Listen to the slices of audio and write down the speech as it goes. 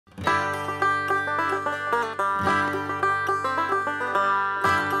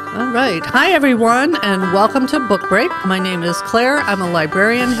right. Hi, everyone, and welcome to Book Break. My name is Claire. I'm a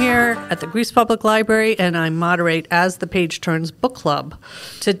librarian here at the Greece Public Library, and I moderate As the Page Turns Book Club.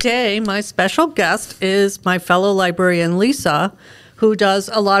 Today, my special guest is my fellow librarian, Lisa, who does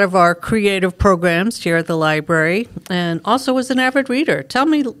a lot of our creative programs here at the library and also is an avid reader. Tell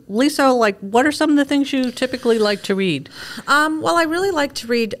me, Lisa, what are some of the things you typically like to read? Well, I really like to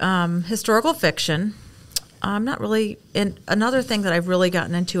read historical fiction. Not really. And another thing that I've really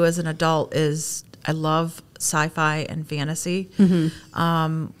gotten into as an adult is I love sci-fi and fantasy.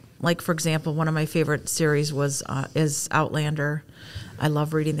 Mm-hmm. For example, one of my favorite series is Outlander. I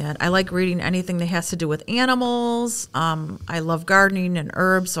love reading that. I like reading anything that has to do with animals. I love gardening and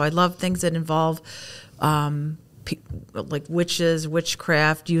herbs, so I love things that involve like witches,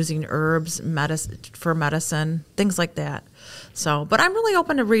 witchcraft, using herbs for medicine, things like that. So, but I'm really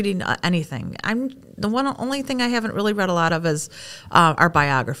open to reading anything. Only thing I haven't really read a lot of is are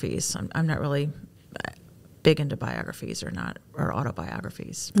biographies. I'm not really big into biographies or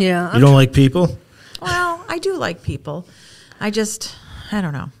autobiographies. Yeah, you don't like people? Well, I do like people. I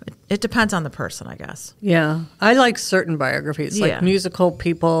don't know. It depends on the person, I guess. Yeah, I like certain biographies, like musical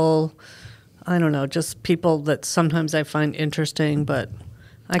people. I don't know, just people that sometimes I find interesting, but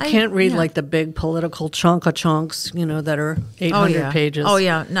I can't read like the big political chunks, that are 800 pages. Oh,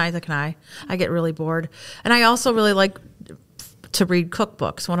 yeah, neither can I. I get really bored. And I also really like to read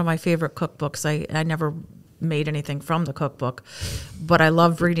cookbooks. One of my favorite cookbooks, I never made anything from the cookbook, but I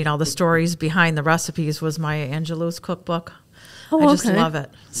loved reading all the stories behind the recipes, was Maya Angelou's cookbook. Oh, I just love it.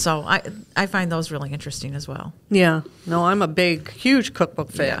 So I find those really interesting as well. Yeah. No, I'm a huge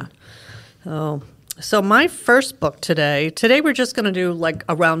cookbook fan. Yeah. Oh. So my first book today we're just going to do like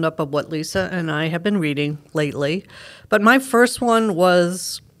a roundup of what Lisa and I have been reading lately. But my first one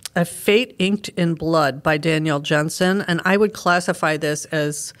was A Fate Inked in Blood by Danielle Jensen, and I would classify this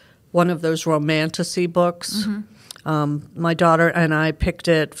as one of those romantasy books. Mm-hmm. My daughter and I picked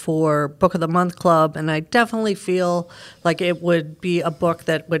it for Book of the Month Club, and I definitely feel like it would be a book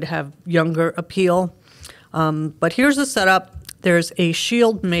that would have younger appeal. But here's the setup. There's a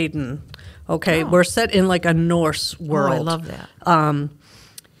shield maiden. Okay, we're set in like a Norse world. Oh, I love that.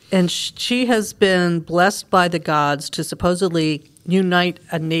 And she has been blessed by the gods to supposedly unite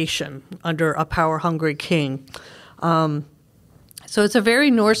a nation under a power-hungry king. So it's a very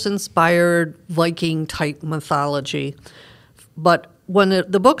Norse-inspired Viking-type mythology. But when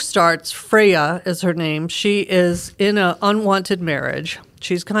the book starts, Freya is her name. She is in an unwanted marriage.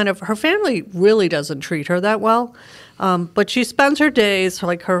 Her family really doesn't treat her that well. But she spends her days,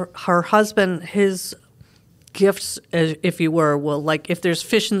 like her husband, his gifts, if you will, like if there's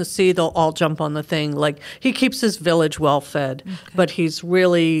fish in the sea, they'll all jump on the thing. Like he keeps his village well fed, but he's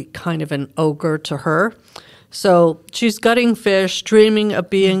really kind of an ogre to her. So she's gutting fish, dreaming of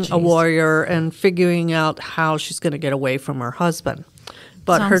being a warrior, and figuring out how she's going to get away from her husband.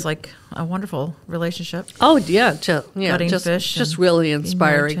 But sounds like a wonderful relationship. Oh, yeah. Gutting fish. Just really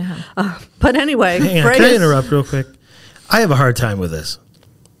inspiring. But anyway. Hang on, can I interrupt real quick? I have a hard time with this.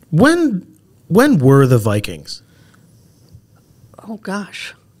 When were the Vikings? Oh,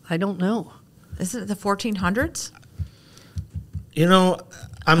 gosh. I don't know. Isn't it the 1400s?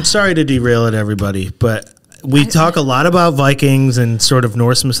 I'm sorry to derail it, everybody, but we talk a lot about Vikings and sort of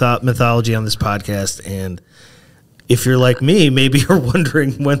Norse mythology on this podcast, and if you're like me, maybe you're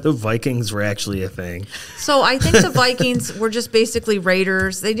wondering when the Vikings were actually a thing. So I think the Vikings were just basically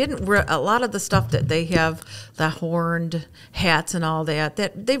raiders. They didn't wear a lot of the stuff that they have, the horned hats and all that.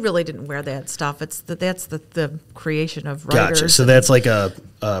 That they really didn't wear that stuff. That's the creation of raiders. Gotcha. So that's like a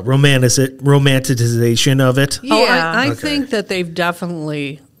romanticization of it. Yeah, I think that they've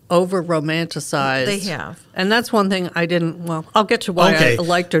definitely over-romanticized. They have. And that's one thing I didn't, I'll get to why I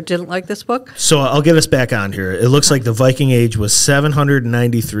liked or didn't like this book. So I'll get us back on here. It looks like the Viking age was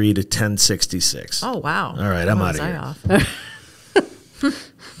 793 to 1066. Oh, wow. All right, I'm out of here.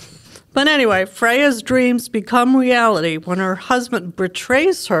 But anyway, Freya's dreams become reality when her husband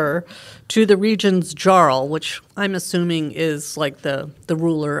betrays her to the region's Jarl, which I'm assuming is like the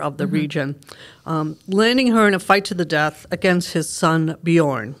ruler of the region, landing her in a fight to the death against his son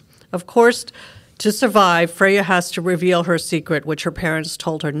Bjorn. Of course, to survive, Freya has to reveal her secret, which her parents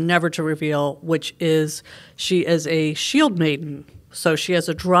told her never to reveal, which is she is a shield maiden. So she has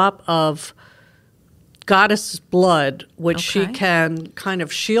a drop of goddess blood, which she can kind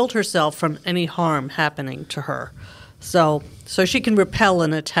of shield herself from any harm happening to her. So she can repel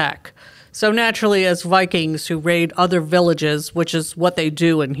an attack. So naturally, as Vikings who raid other villages, which is what they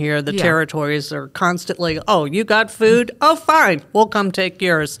do in here, the territories are constantly, oh, you got food? Oh, fine, we'll come take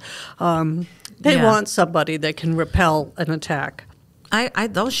yours. They want somebody that can repel an attack. I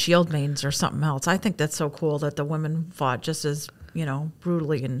those shield maidens are something else. I think that's so cool that the women fought just as,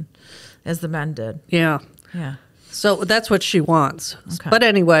 brutally and as the men did. Yeah. Yeah. So that's what she wants. Okay. But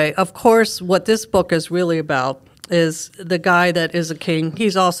anyway, of course, what this book is really about is the guy that is a king.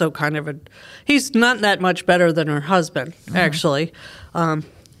 He's also he's not that much better than her husband, actually.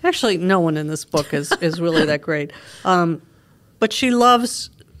 Actually, no one in this book is really that great. But she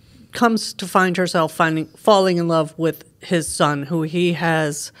comes to find herself falling in love with his son, who he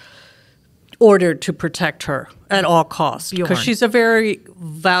has ordered to protect her at all costs, because she's a very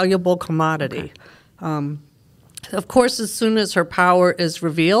valuable commodity. Okay. Of course, as soon as her power is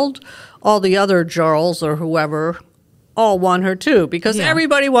revealed, all the other jarls or whoever all want her too, because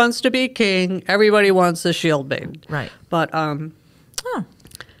everybody wants to be king. Everybody wants the shield maiden. Right. But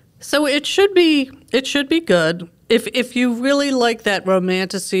so it should be good. If you really like that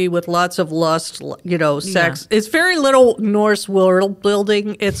romantasy with lots of lust, sex, it's very little Norse world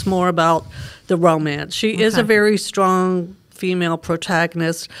building. It's more about the romance. She is a very strong female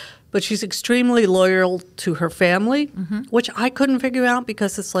protagonist, but she's extremely loyal to her family, which I couldn't figure out,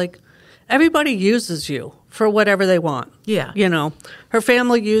 because it's like everybody uses you for whatever they want. Yeah. Her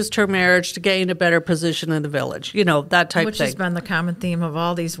family used her marriage to gain a better position in the village, that type Which thing. has been the common theme of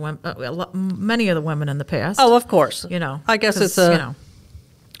all these women, many of the women in the past. Oh, of course. I guess it's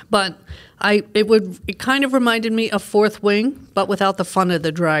but it kind of reminded me of Fourth Wing, but without the fun of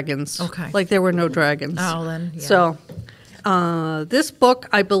the dragons. Okay. Like there were no dragons. Oh, then, yeah. So this book,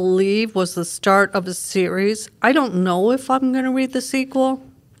 I believe, was the start of a series. I don't know if I'm going to read the sequel,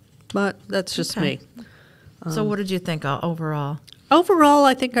 but that's just me. So what did you think overall? Overall,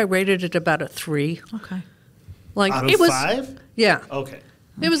 I think I rated it about a 3. Okay. Like out of 5? Yeah. Okay.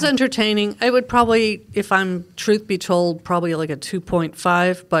 It was entertaining. I would probably, if I'm truth be told, probably like a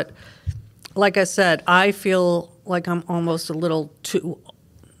 2.5. But like I said, I feel like I'm almost a little too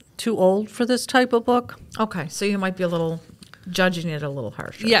old for this type of book. Okay. So you might be a little judging it a little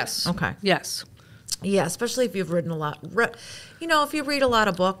harsher. Yes. Okay. Yes. Yeah, especially if you've written a lot. If you read a lot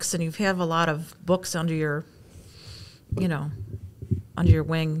of books and you have a lot of books under your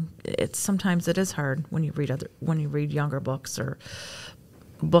wing, sometimes it is hard when you read younger books or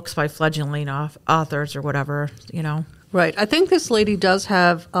books by fledgling authors or whatever. Right. I think this lady does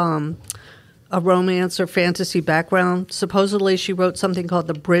have a romance or fantasy background. Supposedly, she wrote something called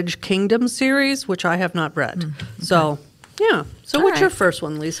the Bridge Kingdom series, which I have not read. Okay. So, yeah. So, what's your first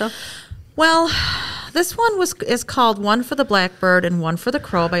one, Lisa? Well, this one is called One for the Blackbird and One for the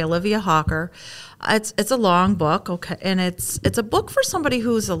Crow by Olivia Hawker. It's a long book, okay, and it's a book for somebody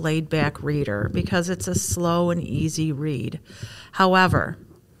who's a laid back reader, because it's a slow and easy read. However,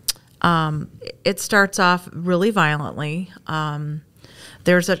 it starts off really violently.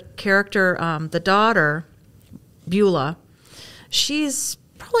 There's a character, the daughter, Beulah. She's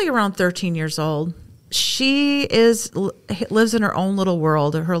probably around 13 years old. She lives in her own little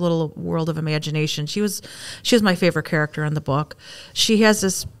world, her little world of imagination. She was my favorite character in the book. She has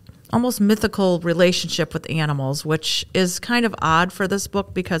this almost mythical relationship with animals, which is kind of odd for this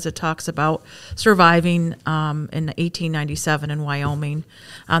book, because it talks about surviving in 1897 in Wyoming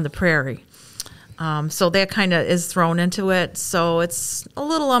on the prairie. So that kind of is thrown into it. So it's a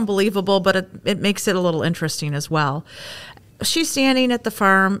little unbelievable, but it makes it a little interesting as well. She's standing at the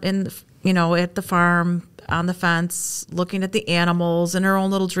farm at the farm on the fence, looking at the animals in her own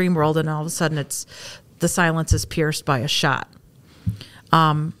little dream world, and all of a sudden the silence is pierced by a shot.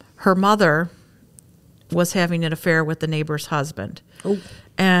 Her mother was having an affair with the neighbor's husband,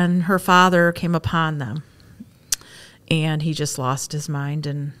 and her father came upon them, and he just lost his mind,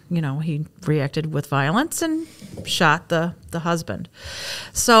 and he reacted with violence and shot the husband.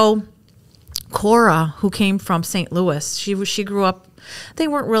 So Cora, who came from St. Louis, she grew up. They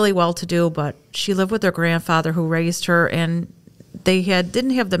weren't really well-to-do, but she lived with her grandfather, who raised her, and they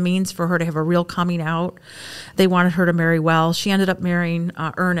didn't have the means for her to have a real coming out. They wanted her to marry well. She ended up marrying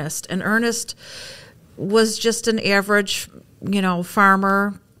Ernest, and Ernest was just an average,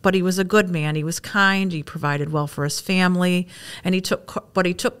 farmer, but he was a good man. He was kind. He provided well for his family, and he took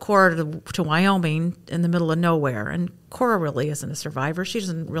Cora to Wyoming in the middle of nowhere. And Cora really isn't a survivor. She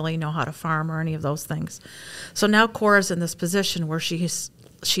doesn't really know how to farm or any of those things. So now Cora's in this position where she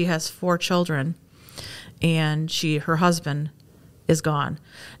has 4 children, and her husband is gone.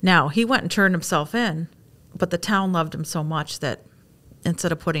 Now, he went and turned himself in, but the town loved him so much that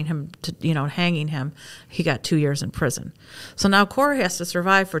instead of putting him to, hanging him, he got 2 years in prison. So now Cora has to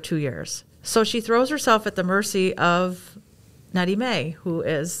survive for 2 years. So she throws herself at the mercy of Nettie Mae, who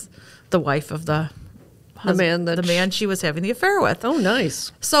is the wife of the the man she was having the affair with. Oh,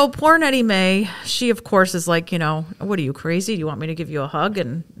 nice. So poor Nettie Mae, she of course is like, what are you, crazy? Do you want me to give you a hug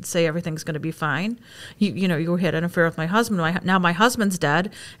and say everything's going to be fine? You had an affair with my husband. Now my husband's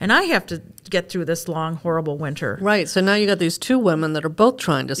dead, and I have to get through this long, horrible winter. Right. So now you got these two women that are both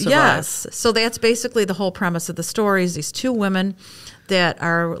trying to survive. Yes. So that's basically the whole premise of the story is these two women that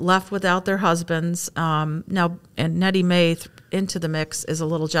are left without their husbands. Now, and Nettie Mae into the mix is a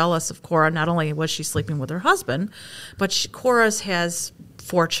little jealous of Cora. Not only was she sleeping with her husband, but Cora's has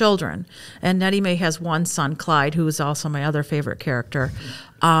 4 children. And Nettie Mae has one son, Clyde, who is also my other favorite character.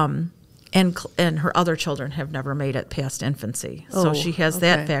 And her other children have never made it past infancy. So she has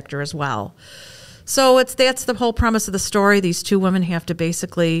that factor as well. So that's the whole premise of the story. These two women have to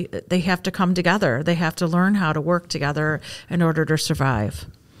they have to come together. They have to learn how to work together in order to survive.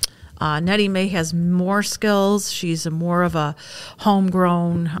 Nettie Mae has more skills. She's more of a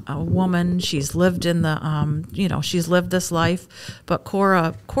homegrown woman. She's lived in she's lived this life. But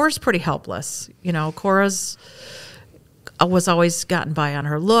Cora's pretty helpless. Cora's was always gotten by on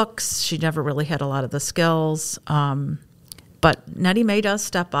her looks. She never really had a lot of the skills. But Nettie Mae does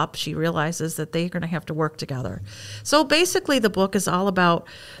step up. She realizes that they're going to have to work together. So basically the book is all about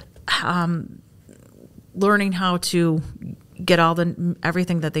learning how to get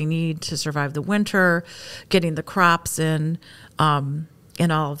everything that they need to survive the winter, getting the crops in, and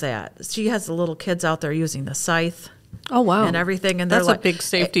all of that. She has the little kids out there using the scythe. Oh, wow. And everything. And that's a big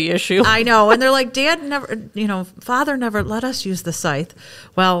safety issue. I know. And they're like, Dad never, Father never let us use the scythe.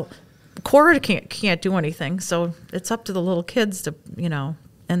 Well, Cora can't do anything, so it's up to the little kids to,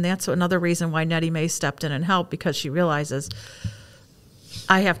 and that's another reason why Nettie Mae stepped in and helped, because she realizes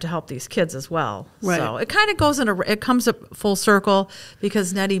I have to help these kids as well. Right. So it kind of it comes up full circle,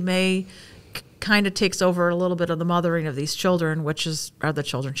 because Nettie Mae kind of takes over a little bit of the mothering of these children, which are the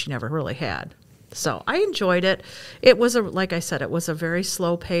children she never really had. So I enjoyed it. It was like I said, it was a very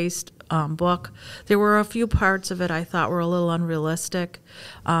slow-paced book. There were a few parts of it I thought were a little unrealistic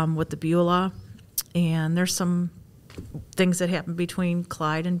with the Beulah, and there's some things that happen between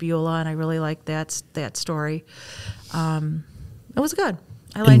Clyde and Beulah, and I really liked that story. It was good.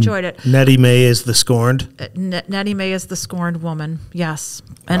 I enjoyed it. Nettie Mae is the scorned? Nettie Mae is the scorned woman, yes.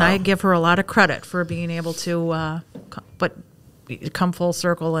 And I give her a lot of credit for being able to come full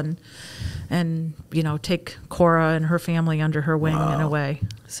circle and take Cora and her family under her wing in a way.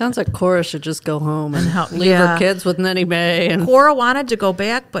 Sounds like Cora should just go home and help, leave her kids with Nettie Mae. And Cora wanted to go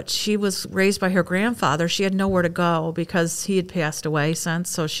back, but she was raised by her grandfather. She had nowhere to go because he had passed away since.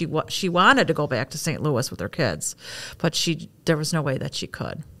 So she wanted to go back to St. Louis with her kids, but there was no way that she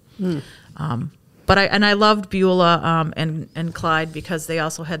could. But I loved Beulah and Clyde, because they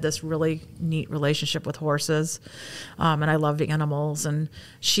also had this really neat relationship with horses, and I loved animals, and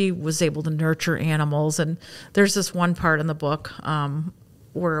she was able to nurture animals. And there's this one part in the book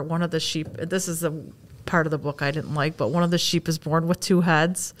where one of the sheep, this is the part of the book I didn't like, but one of the sheep is born with 2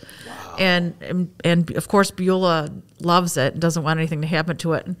 heads. Wow. And of course Beulah loves it and doesn't want anything to happen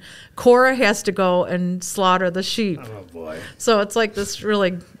to it. And Cora has to go and slaughter the sheep. Oh boy. So it's like this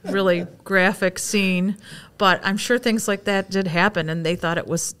really, really graphic scene, but I'm sure things like that did happen, and they thought it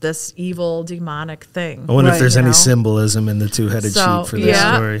was this evil, demonic thing. I wonder if there's any symbolism in the 2-headed sheep for this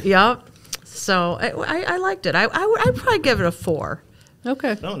story. Yep. So I liked it. I'd probably give it a 4.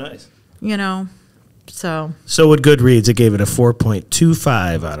 Okay. Oh, nice. So with Goodreads, it gave it a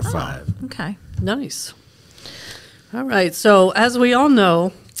 4.25 out of 5. Okay. Nice. All right. So as we all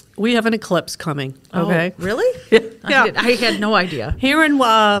know, we have an eclipse coming. Okay. Oh, really? Yeah. I had no idea. Here in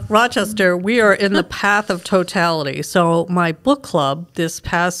Rochester, we are in the path of totality. So my book club this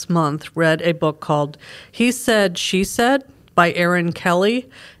past month read a book called He Said, She Said by Erin Kelly,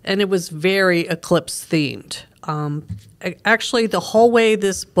 and it was very eclipse themed. Actually, the whole way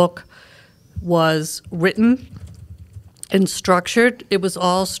this book was written and structured, it was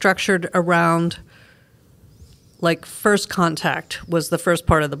all structured around, like, first contact was the first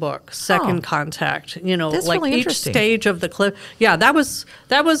part of the book, second contact, That's like really each stage of the clip. Yeah, that was,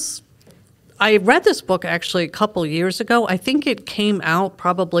 I read this book actually a couple years ago. I think it came out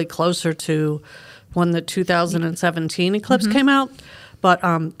probably closer to when the 2017 eclipse came out. But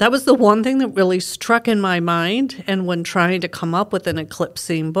that was the one thing that really struck in my mind. And when trying to come up with an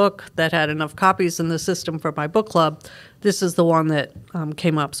eclipse-themed book that had enough copies in the system for my book club, this is the one that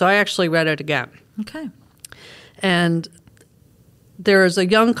came up. So I actually read it again. Okay. And there's a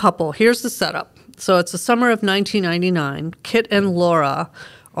young couple. Here's the setup. So it's the summer of 1999. Kit and Laura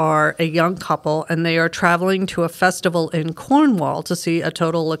are a young couple, and they are traveling to a festival in Cornwall to see a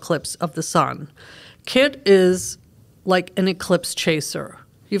total eclipse of the sun. Kit is like an eclipse chaser.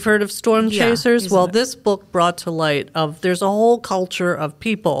 You've heard of storm Yeah, chasers? he's Well, a- this book brought to light of there's a whole culture of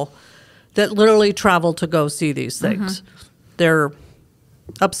people that literally travel to go see these things. They're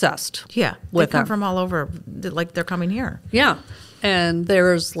obsessed. Yeah, with they come them. from all over, like they're coming here. Yeah. And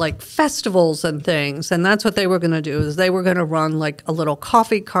there's like festivals and things. And that's what they were going to do is they were going to run like a little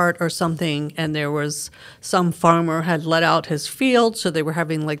coffee cart or something. And there was some farmer had let out his field. So they were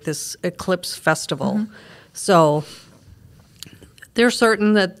having like this eclipse festival. So they're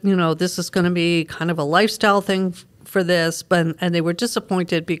certain that, you know, this is going to be kind of a lifestyle thing for this. And they were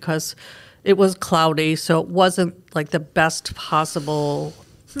disappointed because it was cloudy. So it wasn't like the best possible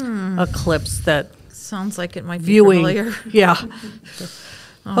eclipse that Sounds like it might be viewing. familiar. Yeah.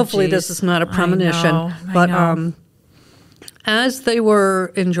 Oh, Hopefully this geez. is not a I premonition. know, I But know. as they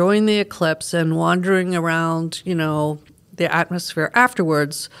were enjoying the eclipse and wandering around, you know, the atmosphere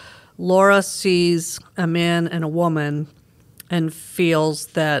afterwards, Laura sees a man and a woman and feels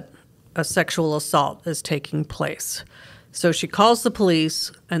that a sexual assault is taking place. So she calls the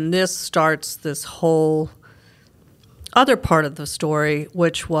police, and this starts this whole other part of the story,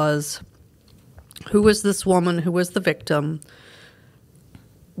 which was who was this woman, who was the victim,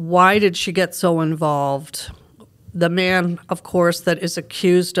 why did she get so involved? The man, of course, that is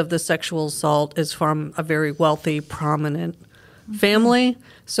accused of the sexual assault is from a very wealthy, prominent family.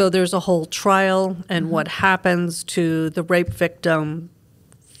 So there's a whole trial and what happens to the rape victim,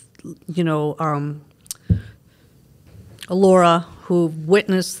 you know, Laura, who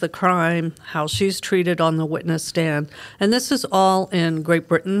witnessed the crime, how she's treated on the witness stand. And this is all in Great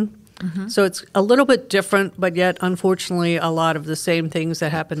Britain. So it's a little bit different, but yet, unfortunately, a lot of the same things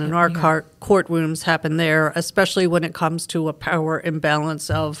that happen in our courtrooms happen there, especially when it comes to a power imbalance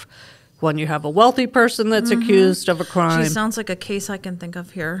of when you have a wealthy person that's accused of a crime. She sounds like a case I can think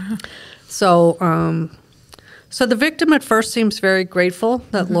of here. So, so the victim at first seems very grateful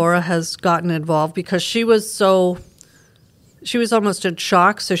that Laura has gotten involved because she was almost in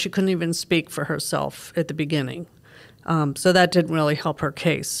shock, so she couldn't even speak for herself at the beginning. So that didn't really help her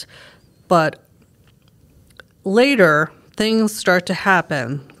case. But later, things start to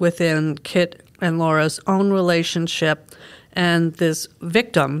happen within Kit and Laura's own relationship, and this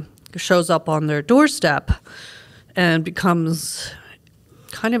victim shows up on their doorstep and becomes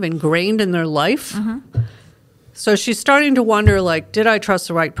kind of ingrained in their life. So she's starting to wonder, like, did I trust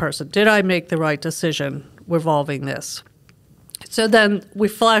the right person? Did I make the right decision revolving this? So then we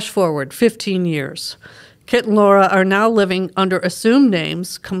flash forward 15 years. Kit and Laura are now living under assumed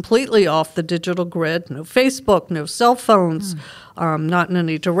names, completely off the digital grid. No Facebook, no cell phones, not in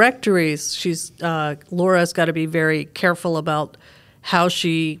any directories. Laura's got to be very careful about how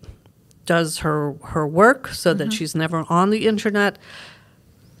she does her work so that she's never on the internet.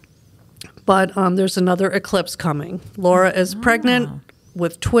 But there's another eclipse coming. Laura is pregnant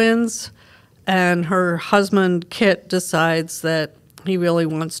with twins, and her husband, Kit, decides that he really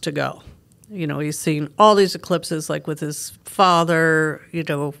wants to go. You know, he's seen all these eclipses, like with his father, you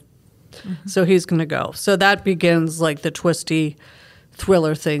know, so he's going to go. So that begins like the twisty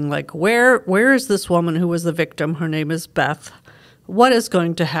thriller thing, like where is this woman who was the victim? Her name is Beth. What is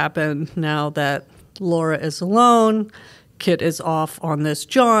going to happen now that Laura is alone? Kit is off on this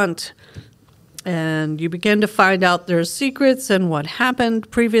jaunt. And you begin to find out their secrets and what happened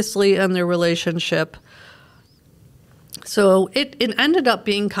previously in their relationship. So it ended up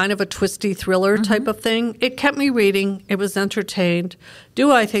being kind of a twisty thriller type of thing. It kept me reading. It was entertained.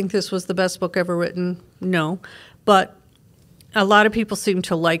 Do I think this was the best book ever written? No. But a lot of people seem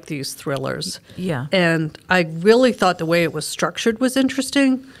to like these thrillers. Yeah. And I really thought the way it was structured was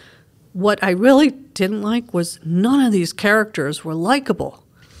interesting. What I really didn't like was none of these characters were likable.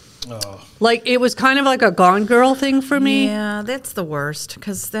 Oh. Like, it was kind of like a Gone Girl thing for me. Yeah, that's the worst,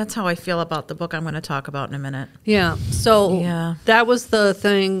 because that's how I feel about the book I'm going to talk about in a minute. Yeah. So Yeah. that was the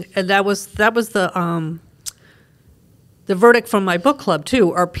thing, and that was the verdict from my book club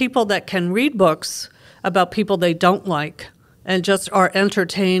too. Are people that can read books about people they don't like and just are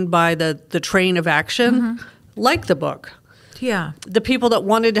entertained by the train of action, like the book. Yeah. The people that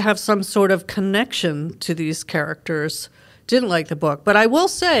wanted to have some sort of connection to these characters didn't like the book. But I will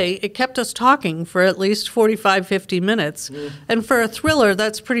say it kept us talking for at least 45, 50 minutes. And for a thriller,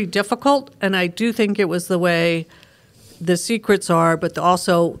 that's pretty difficult. And I do think it was the way the secrets are, but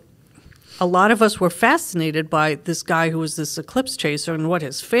also a lot of us were fascinated by this guy who was this eclipse chaser and what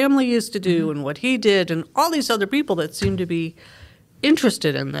his family used to do and what he did and all these other people that seemed to be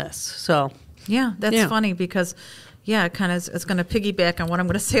interested in this. So Yeah, that's Yeah. funny because, yeah, it kind of it's going to piggyback on what I'm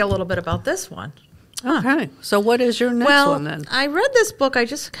going to say a little bit about this one. Okay. So what is your next Well, one then? I read this book. I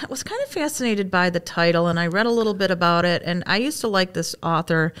just was kind of fascinated by the title, and I read a little bit about it. And I used to like this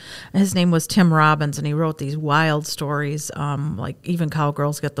author. His name was Tim Robbins, and he wrote these wild stories, like Even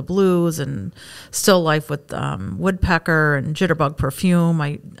Cowgirls Get the Blues and Still Life with Woodpecker and Jitterbug Perfume.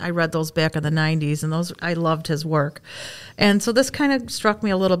 I read those back in the 90s, and those I loved his work. And so this kind of struck me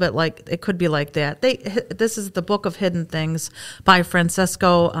a little bit like it could be like that. This is the Book of Hidden Things by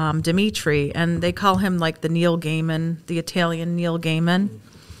Francesco Dimitri, and they call him like the Neil Gaiman, the Italian Neil Gaiman.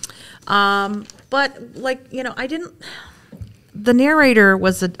 But I didn't. The narrator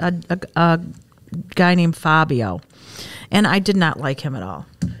was a guy named Fabio, and I did not like him at all.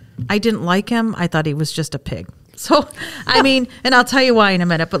 I didn't like him. I thought he was just a pig. So, I mean, and I'll tell you why in a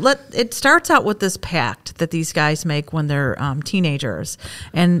minute, but it starts out with this pact that these guys make when they're teenagers,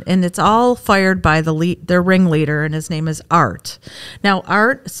 and it's all fired by their ringleader, and his name is Art. Now,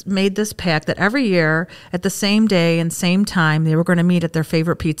 Art made this pact that every year at the same day and same time they were going to meet at their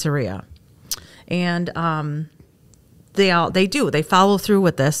favorite pizzeria, and they follow through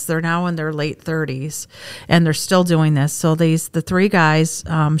with this. They're now in their late 30s, and they're still doing this. So the three guys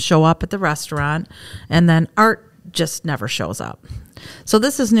show up at the restaurant, and then Art just never shows up. So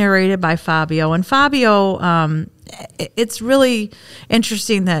this is narrated by Fabio, and Fabio, it's really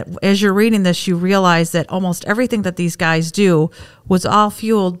interesting that as you're reading this, you realize that almost everything that these guys do was all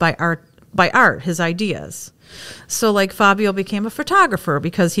fueled by Art, his ideas. So like Fabio became a photographer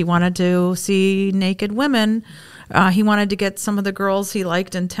because he wanted to see naked women. He wanted to get some of the girls he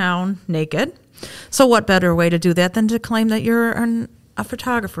liked in town naked. So what better way to do that than to claim that you're a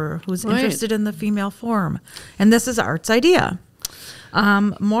photographer who's Right. interested in the female form? And this is Art's idea.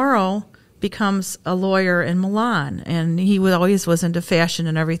 Mauro becomes a lawyer in Milan, and he always was into fashion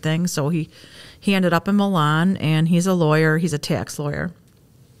and everything. So he ended up in Milan, and he's a lawyer. He's a tax lawyer.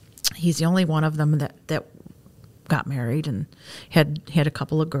 He's the only one of them that got married and had a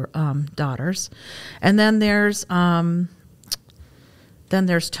couple of daughters. And then there's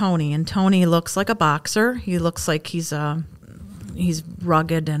Tony, and Tony looks like a boxer. He looks like he's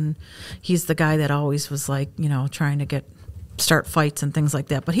rugged, and he's the guy that always was like, trying to start fights and things like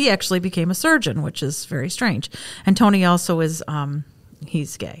that. But he actually became a surgeon, which is very strange. And Tony also is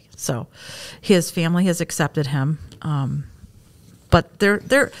he's gay, so his family has accepted him. But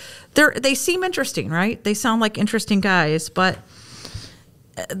they seem interesting, right? They sound like interesting guys, but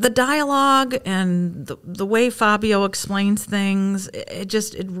the dialogue and the way Fabio explains things,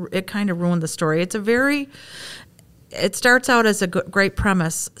 it kind of ruined the story. It starts out as a great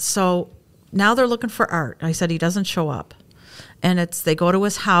premise. So now they're looking for Art. I said he doesn't show up, and they go to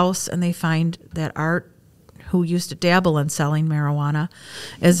his house and they find that Art, who used to dabble in selling marijuana,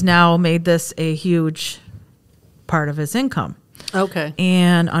 has now made this a huge part of his income. Okay.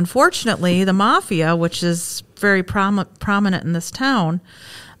 And unfortunately, the mafia, which is very prominent in this town,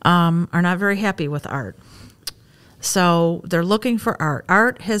 are not very happy with Art. So they're looking for Art.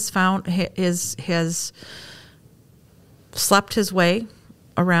 Art has slept his way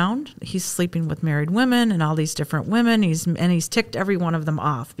around. He's sleeping with married women and all these different women. He's ticked every one of them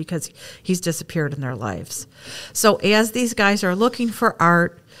off because he's disappeared in their lives. So as these guys are looking for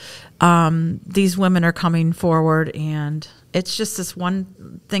Art, these women are coming forward, and it's just this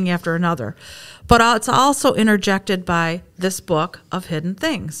one thing after another. But it's also interjected by this book of hidden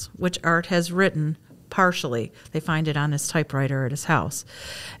things, which Art has written partially. They find it on his typewriter at his house.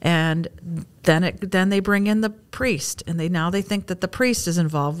 And then they bring in the priest, and they think that the priest is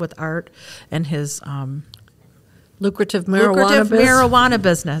involved with Art and his Lucrative marijuana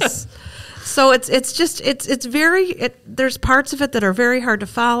business. So there's parts of it that are very hard to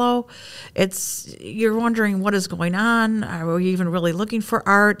follow. You're wondering what is going on. Are we even really looking for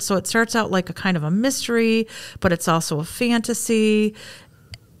Art? So it starts out like a kind of a mystery, but it's also a fantasy.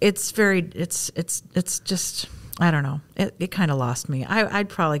 It's just, I don't know. It kind of lost me. I'd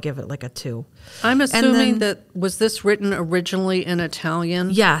probably give it like a 2. I'm assuming was this written originally in Italian?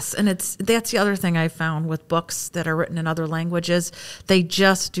 Yes, and that's the other thing I found with books that are written in other languages. They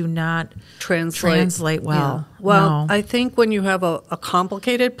just do not translate well. Yeah. Well, no. I think when you have a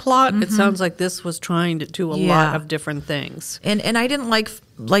complicated plot, it sounds like this was trying to do a lot of different things. And I didn't like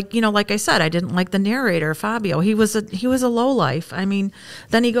I said, I didn't like the narrator, Fabio. He was a lowlife. I mean,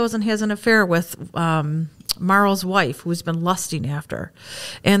 then he goes and has an affair with Mauro's wife, who's been lusting after,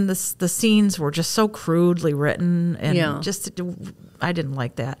 and the scenes were just so crudely written, and I didn't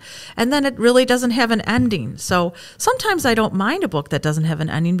like that. And then it really doesn't have an ending. So sometimes I don't mind a book that doesn't have an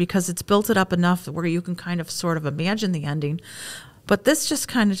ending because it's built it up enough where you can kind of sort of imagine the ending. But this just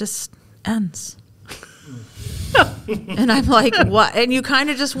kind of just ends, and I'm like, what? And you kind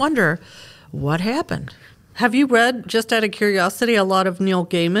of just wonder, what happened? Have you read, just out of curiosity, a lot of Neil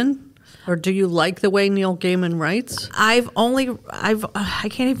Gaiman? Or do you like the way Neil Gaiman writes? I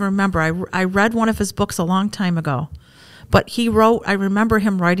can't even remember. I read one of his books a long time ago. But I remember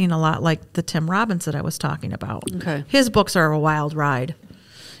him writing a lot like the Tim Robbins that I was talking about. Okay. His books are a wild ride,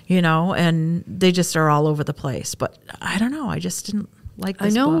 and they just are all over the place. But I don't know. I just didn't like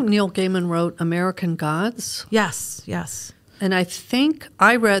this I know book. Neil Gaiman wrote American Gods. Yes. And I think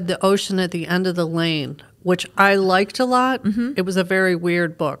I read The Ocean at the End of the Lane, which I liked a lot. Mm-hmm. It was a very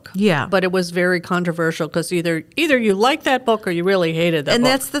weird book. Yeah. But it was very controversial because either you liked that book or you really hated that book. And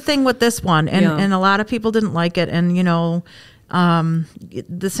that's the thing with this one. And a lot of people didn't like it. And,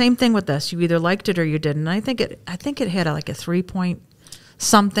 the same thing with this. You either liked it or you didn't. I think it had like a 3-point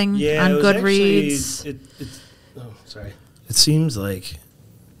something on Goodreads. It seems like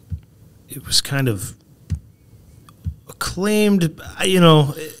it was kind of acclaimed,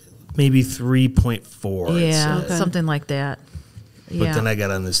 maybe 3.4. Yeah, something like that. But then I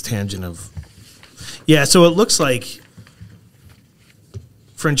got on this tangent of... Yeah, so it looks like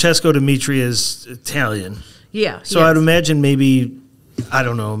Francesco Demetri is Italian. Yeah. So I'd imagine maybe, I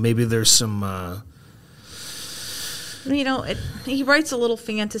don't know, maybe there's some... he writes a little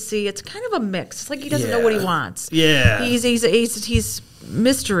fantasy. It's kind of a mix. It's like he doesn't know what he wants. Yeah. He's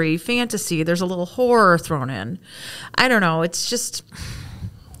mystery, fantasy. There's a little horror thrown in. I don't know. It's just...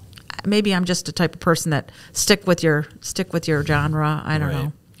 Maybe I'm just a type of person that stick with your genre. I don't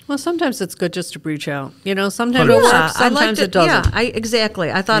know. Well, sometimes it's good just to reach out. Sometimes it works, sometimes it doesn't. Yeah,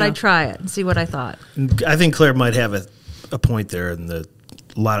 exactly. I thought I'd try it and see what I thought. I think Claire might have a point there, and a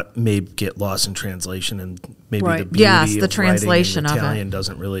lot may get lost in translation, and maybe the beauty the of translation writing in of Italian it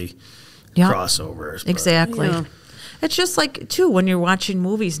doesn't really cross over. Exactly. Yeah. It's just like, too, when you're watching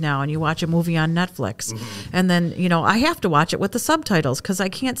movies now and you watch a movie on Netflix. Mm-hmm. And then, I have to watch it with the subtitles because I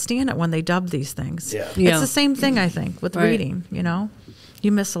can't stand it when they dub these things. Yeah. It's the same thing, I think, with reading,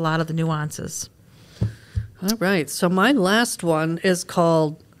 You miss a lot of the nuances. All right. So my last one is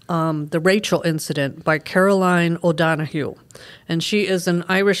called The Rachel Incident by Caroline O'Donoghue. And she is an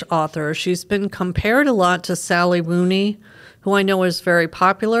Irish author. She's been compared a lot to Sally Rooney, who I know is very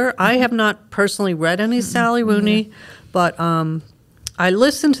popular. I have not personally read any Sally Rooney, but I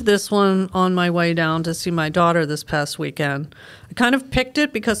listened to this one on my way down to see my daughter this past weekend. I kind of picked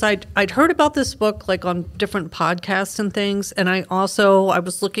it because I'd heard about this book like on different podcasts and things, and I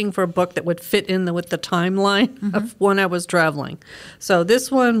was looking for a book that would fit in with the timeline of when I was traveling. So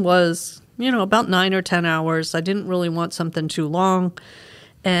this one was, about 9 or 10 hours. I didn't really want something too long,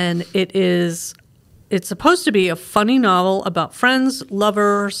 and it's supposed to be a funny novel about friends,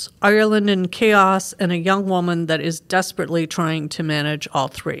 lovers, Ireland in chaos, and a young woman that is desperately trying to manage all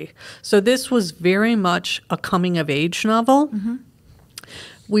three. So this was very much a coming-of-age novel. Mm-hmm.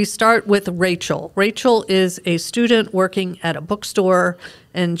 We start with Rachel. Rachel is a student working at a bookstore,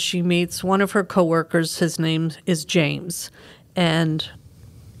 and she meets one of her coworkers. His name is James. And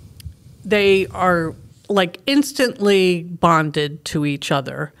they are, instantly bonded to each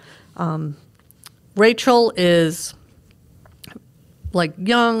other. Rachel is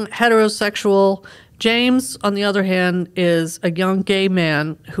young, heterosexual. James, on the other hand, is a young gay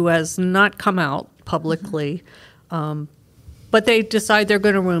man who has not come out publicly. But they decide they're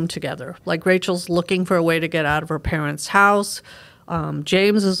going to room together. Rachel's looking for a way to get out of her parents' house.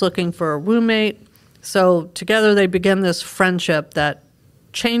 James is looking for a roommate. So together they begin this friendship that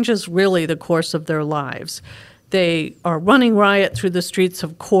changes really the course of their lives. They are running riot through the streets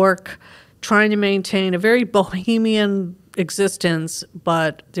of Cork, trying to maintain a very bohemian existence,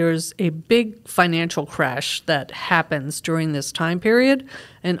 but there's a big financial crash that happens during this time period,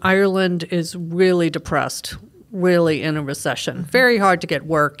 and Ireland is really depressed, really in a recession. Mm-hmm. Very hard to get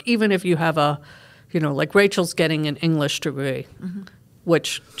work, even if you have Rachel's getting an English degree,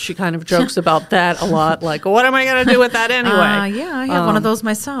 which she kind of jokes about that a lot, what am I going to do with that anyway? I have one of those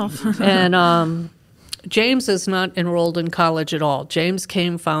myself. And James is not enrolled in college at all. James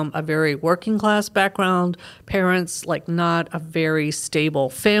came from a very working class background, parents not a very stable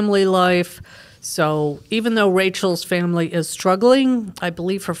family life. So even though Rachel's family is struggling, I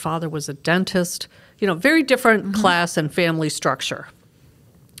believe her father was a dentist, very different class and family structure.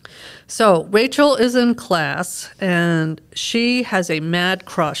 So Rachel is in class, and she has a mad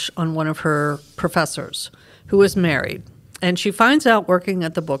crush on one of her professors who is married. And she finds out working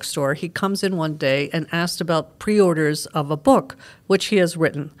at the bookstore, he comes in one day and asks about pre-orders of a book, which he has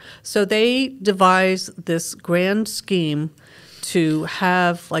written. So they devise this grand scheme to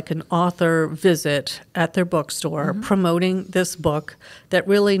have an author visit at their bookstore promoting this book that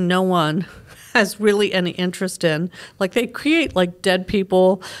really no one has really any interest in. They create dead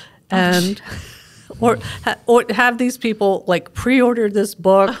people and or have these people like pre-order this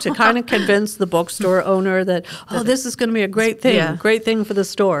book to kind of convince the bookstore owner that, oh, this is going to be a great thing for the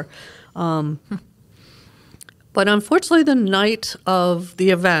store. But unfortunately, the night of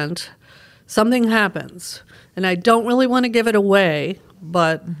the event, something happens. And I don't really want to give it away,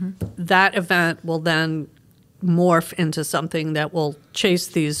 but that event will then morph into something that will chase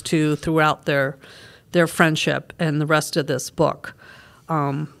these two throughout their friendship and the rest of this book.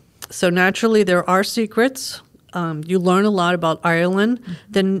 So naturally, there are secrets. You learn a lot about Ireland.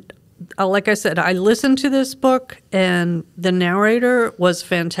 Then, like I said, I listened to this book, and the narrator was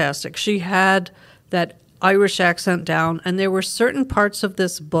fantastic. She had that Irish accent down, and there were certain parts of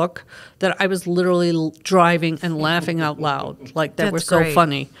this book that I was literally driving and laughing out loud, like that were so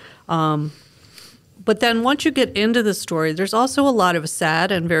funny. But then once you get into the story, there's also a lot of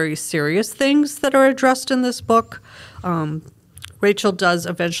sad and very serious things that are addressed in this book. Rachel does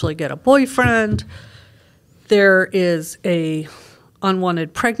eventually get a boyfriend. There is a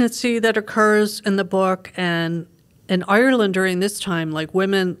unwanted pregnancy that occurs in the book, and in Ireland during this time, like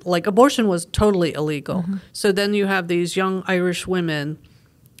women, like abortion was totally illegal. So then you have these young Irish women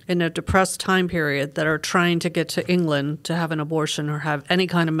in a depressed time period that are trying to get to England to have an abortion or have any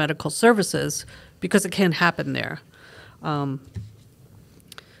kind of medical services because it can't happen there.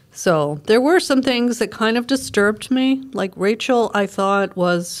 So there were some things that kind of disturbed me. Like Rachel, I thought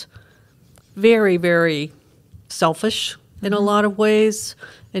was very, very selfish in a lot of ways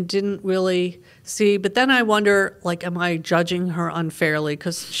and didn't really see. But then I wonder, like, am I judging her unfairly?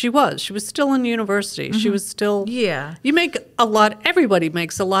 Because she was still in university. She was still, you make everybody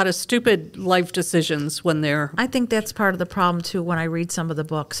makes a lot of stupid life decisions when they're. I think that's part of the problem too when I read some of the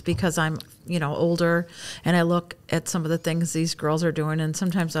books, because I'm, older, and I look at some of the things these girls are doing, and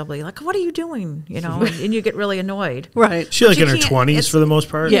sometimes I'll be like, what are you doing? And you get really annoyed. Right. She's like in her 20s for the most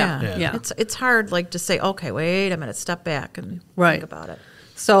part. Yeah. It's hard, like, to say, okay, wait a minute, step back and think about it.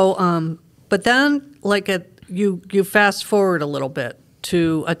 So, but then, like, you fast forward a little bit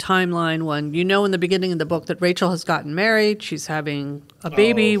to a timeline when in the beginning of the book that Rachel has gotten married, she's having a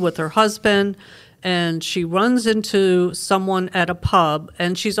baby with her husband, and she runs into someone at a pub,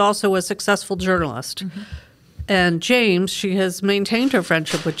 and she's also a successful journalist. And James, she has maintained her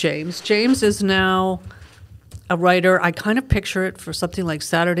friendship with James. James is now a writer. I kind of picture it for something like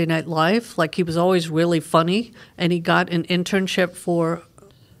Saturday Night Live. Like, he was always really funny, and he got an internship for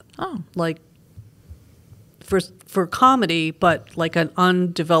for comedy, but like an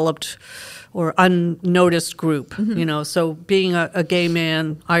undeveloped or unnoticed group, So being a gay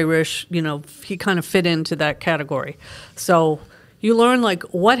man, Irish, he kind of fit into that category. So you learn, like,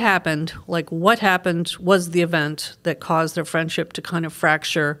 what happened was the event that caused their friendship to kind of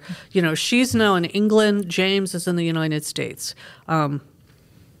fracture. She's now in England, James is in the United States. But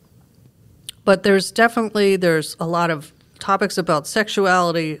there's a lot of topics about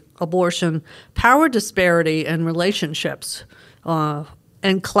sexuality, abortion, power disparity, and relationships,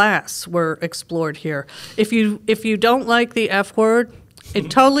 and class were explored here. If you don't like the F word, it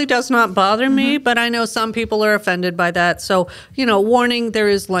totally does not bother me, but I know some people are offended by that. So, warning, there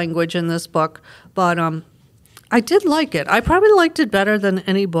is language in this book, but I did like it. I probably liked it better than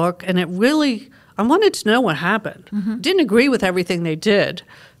any book, and I wanted to know what happened. Didn't agree with everything they did,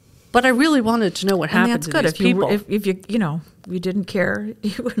 but I really wanted to know what happened to these people. If you didn't care,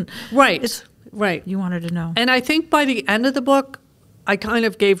 you wouldn't. Right. You wanted to know. And I think by the end of the book, I kind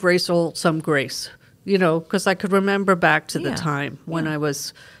of gave Rachel some grace, because I could remember back to the time when I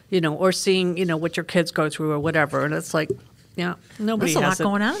was, or seeing, what your kids go through or whatever. And it's like, nobody There's has a lot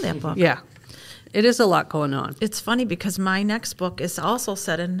going on in that book. Yeah. It is a lot going on. It's funny because my next book is also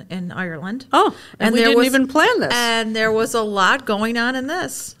set in Ireland. Oh, and we didn't even plan this. And there was a lot going on in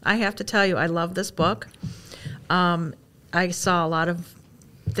this. I have to tell you, I love this book. I saw a lot of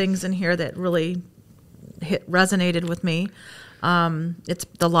things in here that really resonated with me. It's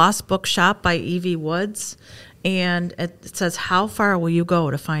The Lost Bookshop by Evie Woods, and it says, how far will you go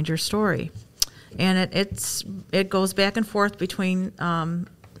to find your story? And it goes back and forth between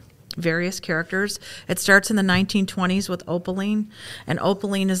various characters. It starts in the 1920s with Opaline, and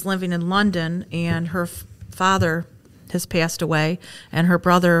Opaline is living in London, and her father has passed away, and her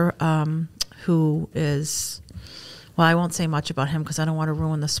brother, who is, well, I won't say much about him because I don't want to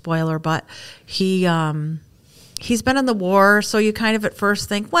ruin the spoiler, but he's been in the war, so you kind of at first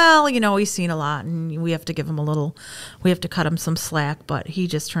think, well, he's seen a lot, and we have to cut him some slack, but he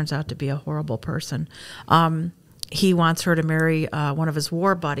just turns out to be a horrible person. he wants her to marry one of his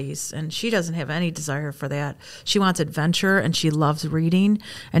war buddies, and she doesn't have any desire for that. She wants adventure, and she loves reading,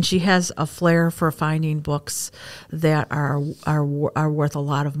 and she has a flair for finding books that are worth a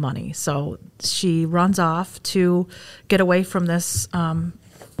lot of money. So she runs off to get away from this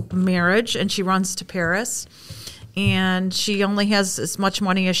marriage, and she runs to Paris, and she only has as much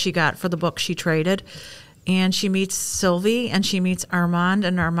money as she got for the book she traded. And she meets Sylvie, and she meets Armand,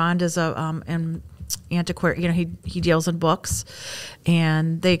 and Armand is an antiquary. He deals in books,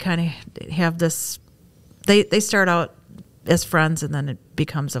 and they kind of have this. They start out as friends, and then it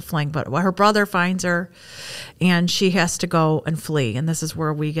becomes a fling. But her brother finds her, and she has to go and flee. And this is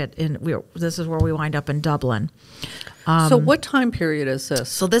where we get in. This is where we wind up in Dublin. So what time period is this?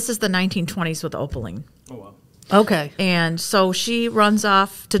 So this is the 1920s with Opaline. Oh, wow. Okay. And so she runs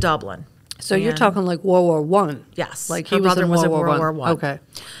off to Dublin. So you're talking like World War One. Yes. Like her brother was in World War One. Okay.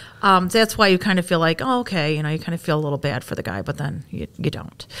 That's why you kind of feel like, oh, okay, you kind of feel a little bad for the guy, but then you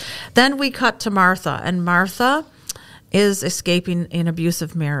don't. Then we cut to Martha, and Martha is escaping an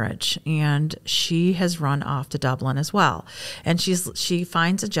abusive marriage, and she has run off to Dublin as well. And she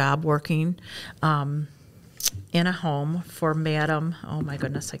finds a job working in a home for Madam. Oh my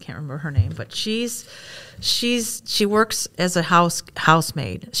goodness, I can't remember her name, but she works as a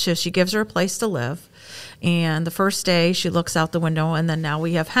housemaid. She gives her a place to live, and the first day she looks out the window, and then now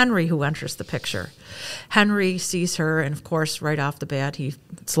we have Henry who enters the picture. Henry sees her, and of course, right off the bat,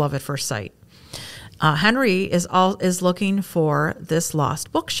 it's love at first sight. Henry is looking for this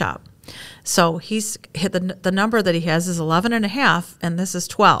lost bookshop. So he's hit the number that he has is 11 and a half, and this is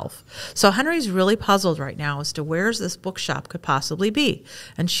 12. So Henry's really puzzled right now as to where's this bookshop could possibly be.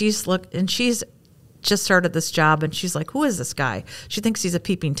 And she's just started this job, and she's like, who is this guy? She thinks he's a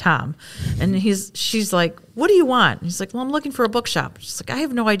peeping Tom. And she's like, what do you want? And he's like, well, I'm looking for a bookshop. She's like, I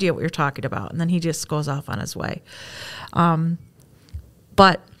have no idea what you're talking about. And then he just goes off on his way.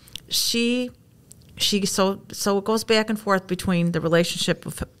 But so it goes back and forth between the relationship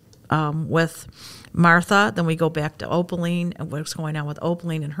with Martha, then we go back to Opaline and what's going on with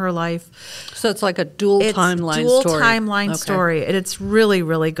Opaline in her life. So it's like a dual timeline story. And it's really,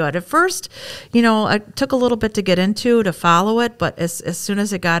 really good. At first, it took a little bit to get into, to follow it, but as soon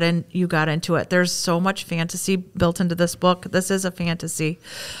as you got into it. There's so much fantasy built into this book. This is a fantasy.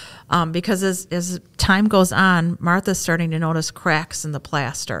 Because as time goes on, Martha's starting to notice cracks in the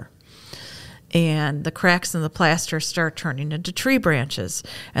plaster. And the cracks in the plaster start turning into tree branches.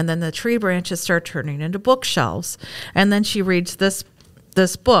 And then the tree branches start turning into bookshelves. And then she reads this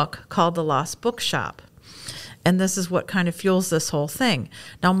book called The Lost Bookshop. And this is what kind of fuels this whole thing.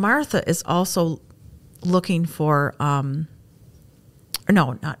 Now, Martha is also looking for, no,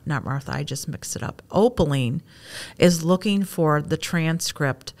 not Martha, I just mixed it up. Opaline is looking for the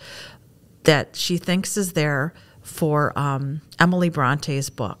transcript that she thinks is there for Emily Bronte's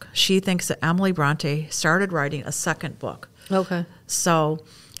book. She thinks that Emily Bronte started writing a second book. Okay. So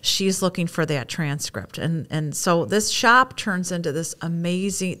she's looking for that transcript. And so this shop turns into this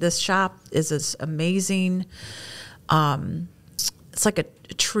amazing, it's like a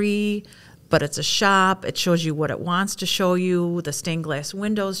tree, but it's a shop. It shows you what it wants to show you. The stained glass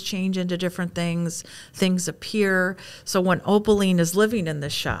windows change into different things. Things appear. So when Opaline is living in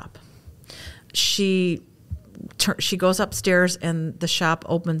this shop, she goes upstairs, and the shop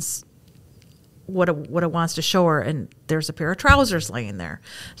opens what it wants to show her, and there's a pair of trousers laying there.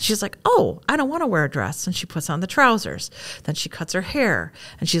 She's like, oh, I don't want to wear a dress, and she puts on the trousers. Then she cuts her hair,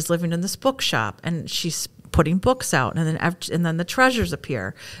 and she's living in this bookshop, and she's putting books out, and then the treasures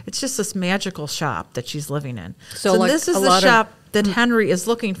appear. It's just this magical shop that she's living in. So like this is the shop that Henry is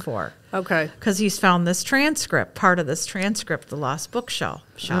looking for. Okay. Because he's found this transcript, part of this transcript, the lost bookshop.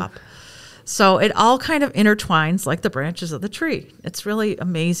 Okay. So it all kind of intertwines like the branches of the tree. It's really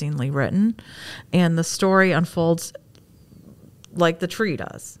amazingly written, and the story unfolds like the tree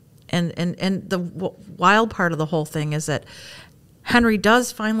does. And the wild part of the whole thing is that Henry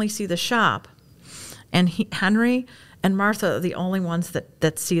does finally see the shop, and Henry and Martha are the only ones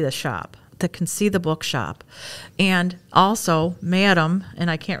that see the shop, that can see the bookshop. And also Madam, and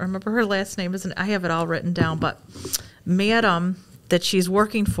I can't remember her last name, I have it all written down, but Madam that she's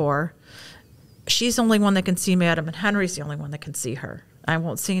working for, she's the only one that can see Madam, and Henry's the only one that can see her. I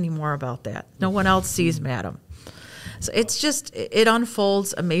won't say any more about that. No one else sees Madam. So it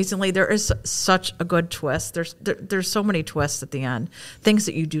unfolds amazingly. There is such a good twist. There's so many twists at the end, things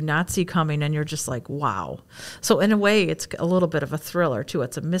that you do not see coming, and you're just like, wow. So in a way, it's a little bit of a thriller too.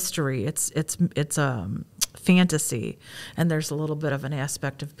 It's a mystery. It's a fantasy, and there's a little bit of an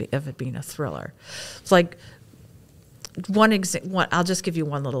aspect of it being a thriller. It's like I'll just give you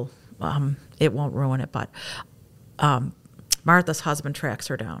one little. It won't ruin it, but Martha's husband tracks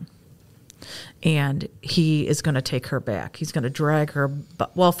her down. And he is going to take her back. He's going to drag her.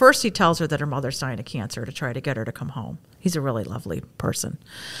 Well, first he tells her that her mother's dying of cancer to try to get her to come home. He's a really lovely person.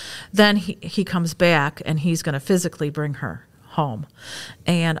 Then he comes back, and he's going to physically bring her home.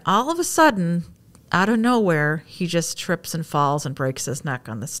 And all of a sudden, out of nowhere, he just trips and falls and breaks his neck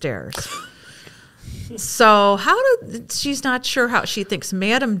on the stairs. So she's not sure how. She thinks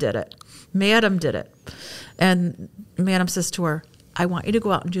Madam did it. Madam did it. And Madam says to her, I want you to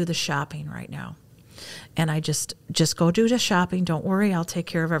go out and do the shopping right now. And I just go do the shopping. Don't worry, I'll take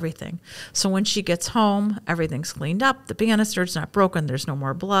care of everything. So when she gets home, everything's cleaned up. The banister's not broken. There's no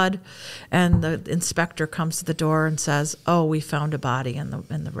more blood. And the inspector comes to the door and says, oh, we found a body in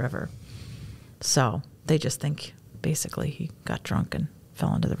the river. So they just think basically he got drunk and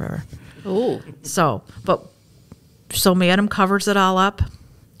fell into the river. Oh. So Madam covers it all up.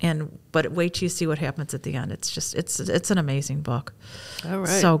 But wait till you see what happens at the end. It's an amazing book. All right.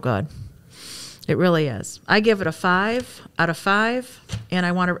 So good. It really is. I give it a 5 out of 5, and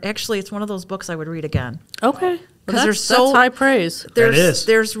I want to actually. It's one of those books I would read again. Okay. Because That's high praise.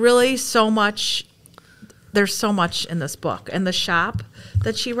 There's really so much. There's so much in this book, and the shop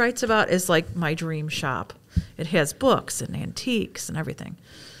that she writes about is like my dream shop. It has books and antiques and everything.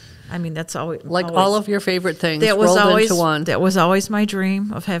 I mean, that's always all of your favorite things rolled into one. That was always my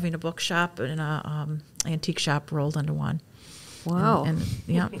dream, of having a bookshop and a antique shop rolled into one. Wow. And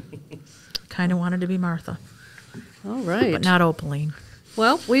yeah, kind of wanted to be Martha. All right. But not Opaline.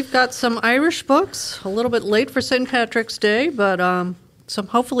 Well, we've got some Irish books, a little bit late for St. Patrick's Day, but some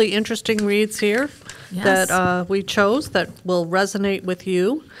hopefully interesting reads here that we chose that will resonate with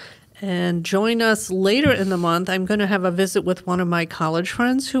you. And join us later in the month. I'm going to have a visit with one of my college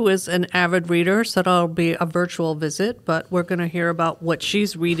friends who is an avid reader, so that'll be a virtual visit, but we're going to hear about what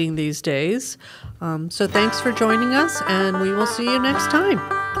she's reading these days. So thanks for joining us, and we will see you next time.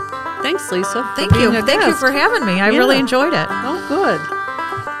 Thanks, Lisa. Thank you. Thank you for having me. I really enjoyed it. Oh, good.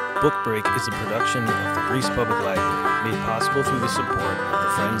 Book Break is a production of the Greece Public Library, made possible through the support of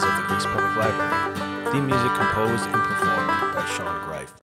the Friends of the Greece Public Library. Theme music composed and performed by Sean Greif.